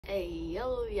Hey,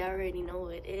 yo, y'all already know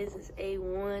what it is. It's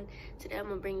A1. Today I'm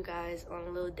gonna bring you guys on a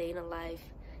little day in the life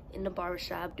in the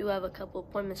barbershop. Do have a couple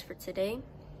appointments for today,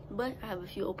 but I have a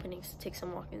few openings to take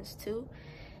some walk-ins too.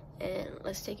 And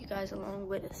let's take you guys along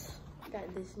with us. I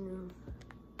got this new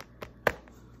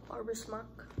barber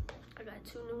smock. I got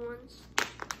two new ones.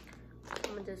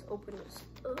 I'm gonna just open this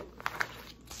up.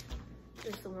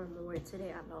 This is the one I'm gonna wear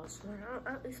today. I lost one.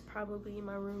 It's probably in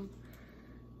my room,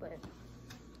 but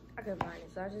I could find it,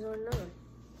 so I just ordered another one.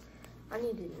 I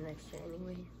needed an extra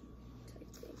anyway, type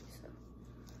thing, so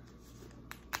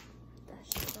that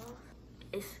shit off.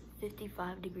 It's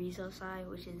 55 degrees outside,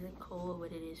 which isn't cold,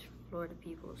 but it is for Florida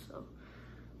people, so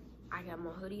I got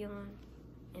my hoodie on,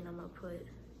 and I'm gonna put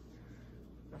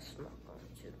my smock on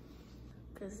too,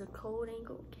 cause the cold ain't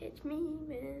gonna catch me,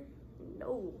 man.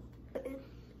 No,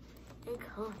 ain't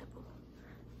comfortable,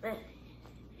 man.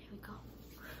 Here we go,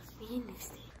 we in this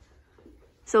thing.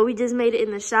 So we just made it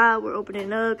in the shop. We're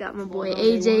opening up. Got my boy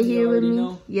AJ here with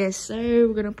me. Yes, sir.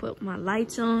 We're gonna put my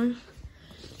lights on.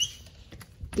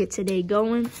 Get today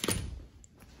going.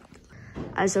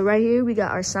 So right here, we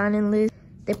got our sign-in list.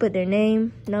 They put their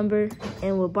name, number,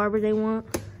 and what barber they want.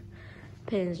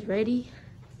 Pen's ready.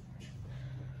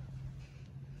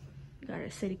 Got our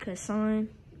city cut sign.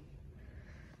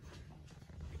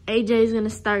 AJ's gonna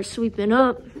start sweeping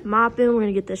up, mopping. We're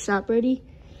gonna get the shop ready.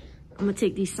 I'm gonna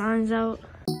take these signs out.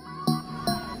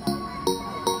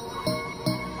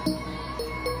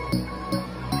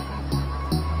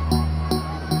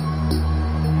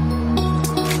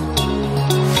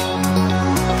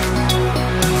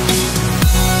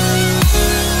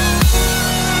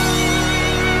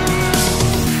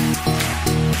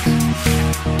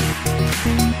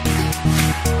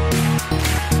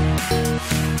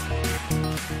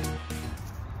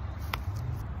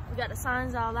 We got the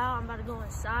signs all out. I'm about to go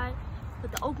inside,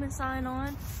 put the open sign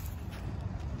on.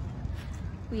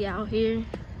 We out here.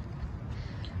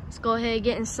 Let's go ahead,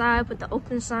 get inside, put the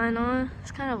open sign on.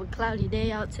 It's kind of a cloudy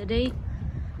day out today.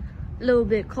 A little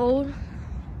bit cold.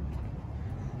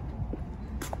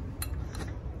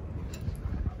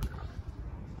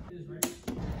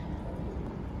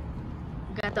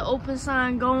 Got the open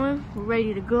sign going. We're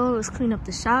ready to go. Let's clean up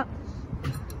the shop.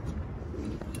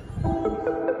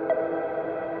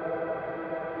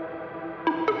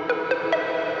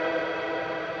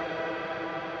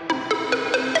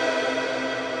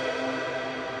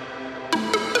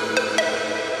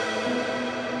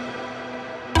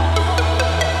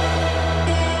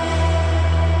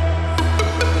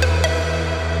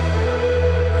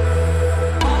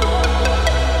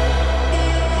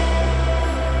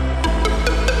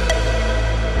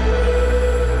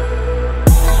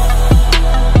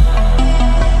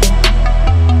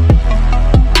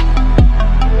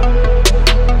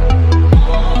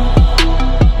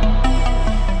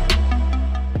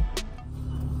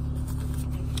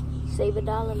 Save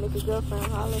 $1, make a girlfriend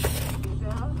holler.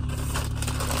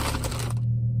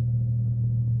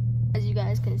 As you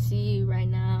guys can see right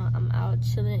now, I'm out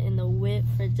chilling in the whip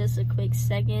for just a quick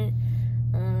second.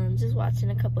 Just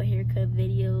watching a couple haircut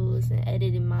videos and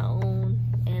editing my own.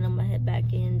 And I'm gonna head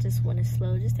back in just when it's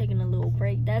slow, just taking a little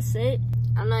break. That's it.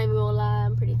 I'm not even gonna lie,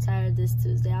 I'm pretty tired this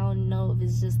Tuesday. I don't know if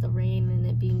it's just the rain and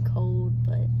it being cold,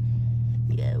 but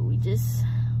yeah, we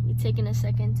taking a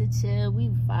second to chill. We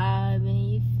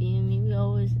vibing, you feel me?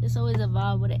 It's always a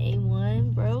vibe with an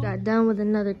A1, bro. Got done with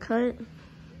another cut.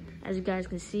 As you guys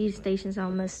can see, the station's all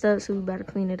messed up, so we better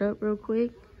clean it up real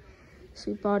quick.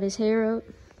 Sweep all this hair up.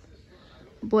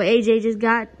 Boy, AJ just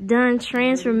got done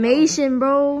transformation,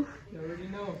 bro. You already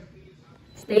know.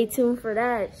 Stay tuned for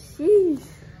that. Sheesh.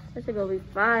 That's gonna be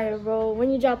fire, bro.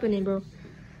 When you dropping it, bro?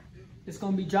 It's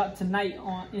gonna be dropped tonight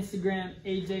on Instagram,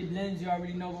 AJ Blends. You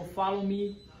already know. Go follow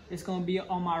me. It's gonna be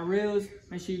on my reels.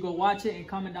 Make sure you go watch it and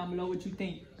comment down below what you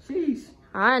think. Jeez.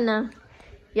 All right now.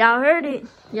 Y'all heard it.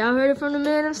 Y'all heard it from the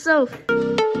man himself.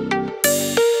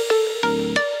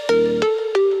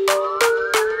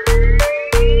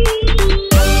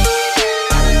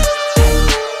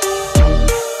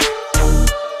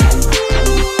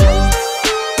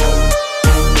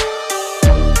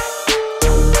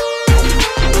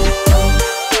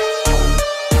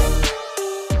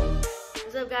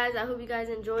 Guys, I hope you guys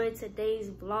enjoyed today's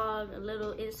vlog, a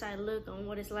little inside look on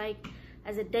what it's like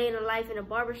as a day in the life in a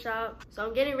barbershop. So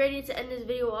I'm getting ready to end this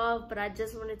video off, but I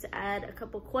just wanted to add a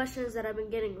couple questions that I've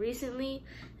been getting recently,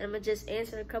 and I'm gonna just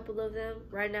answer a couple of them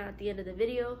right now at the end of the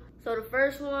video. So the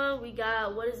first one, we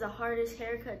got, what is the hardest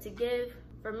haircut to give?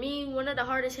 For me, one of the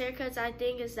hardest haircuts I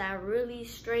think is that really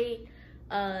straight,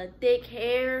 thick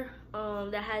hair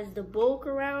that has the bulk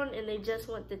around and they just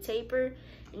want the taper,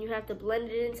 and you have to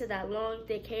blend it into that long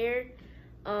thick hair.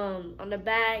 on the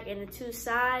back and the 2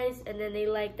 sides, and then they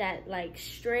like that like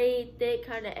straight, thick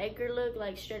kind of Edgar look,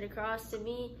 like straight across. To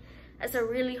me, that's a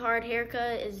really hard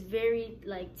haircut. It's very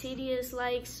like tedious,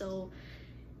 like, so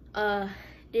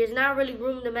there's not really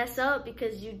room to mess up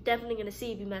because you're definitely gonna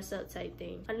see if you mess up type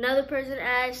thing. Another person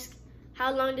asked,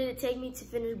 how long did it take me to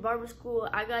finish barber school?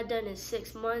 I got done in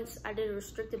 6 months. I did a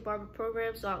restricted barber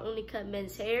program, so I only cut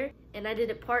men's hair, and I did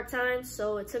it part-time,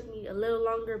 so it took me a little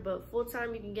longer, but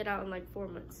full-time you can get out in like 4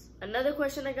 months. Another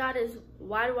question I got is,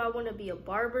 why do I want to be a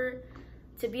barber?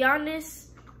 To be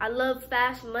honest, I love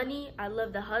fast money. I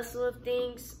love the hustle of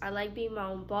things. I like being my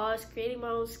own boss, creating my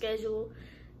own schedule,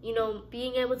 you know,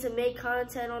 being able to make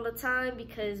content all the time,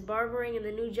 because barbering in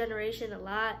the new generation, a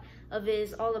lot of it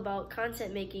is all about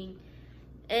content making.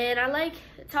 And I like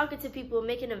talking to people,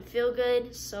 making them feel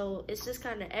good, so it's just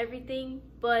kind of everything.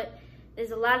 But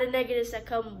there's a lot of negatives that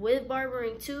come with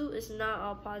barbering too. It's not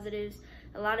all positives.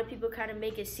 A lot of people kind of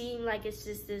make it seem like it's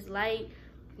just this light,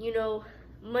 you know,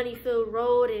 money-filled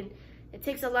road, and it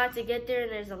takes a lot to get there,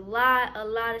 and there's a lot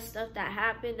of stuff that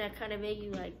happen that kind of make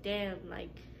you like, damn,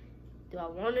 like, do I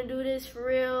want to do this for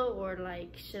real, or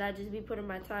like, should I just be putting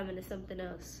my time into something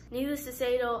else? Needless to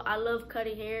say though, I love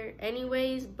cutting hair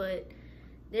anyways, but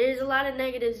there's a lot of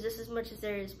negatives just as much as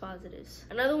there is positives.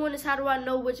 Another one is, how do I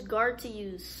know which guard to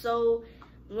use? So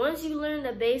once you learn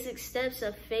the basic steps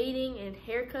of fading and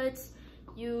haircuts,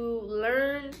 you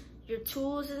learn your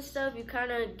tools and stuff, you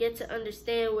kind of get to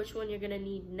understand which one you're gonna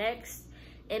need next.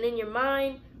 And in your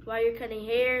mind, while you're cutting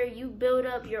hair, you build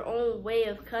up your own way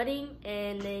of cutting,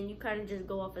 and then you kind of just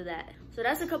go off of that. So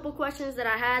that's a couple questions that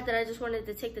I had that I just wanted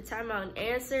to take the time out and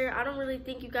answer. I don't really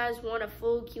think you guys want a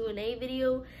full Q&A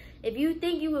video. If you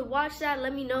think you would watch that,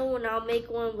 let me know, and I'll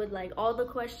make one with like all the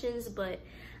questions. But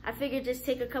I figured just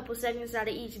take a couple seconds out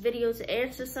of each video to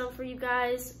answer some for you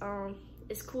guys.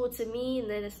 It's cool to me, and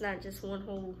then it's not just one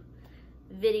whole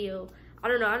video. I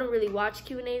don't know, I don't really watch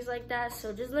Q&As like that,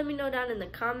 so just let me know down in the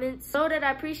comments. Know that I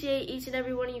appreciate each and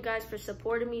every one of you guys for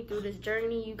supporting me through this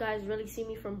journey. You guys really see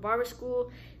me from barber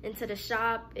school into the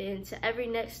shop and to every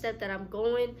next step that I'm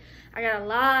going. I got a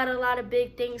lot of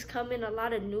big things coming, a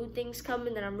lot of new things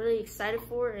coming that I'm really excited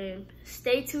for, and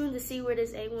stay tuned to see where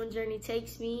this A1 journey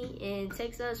takes me and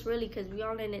takes us, really, because we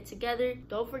all in it together.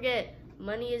 Don't forget,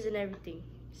 money isn't everything.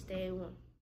 Stay A1.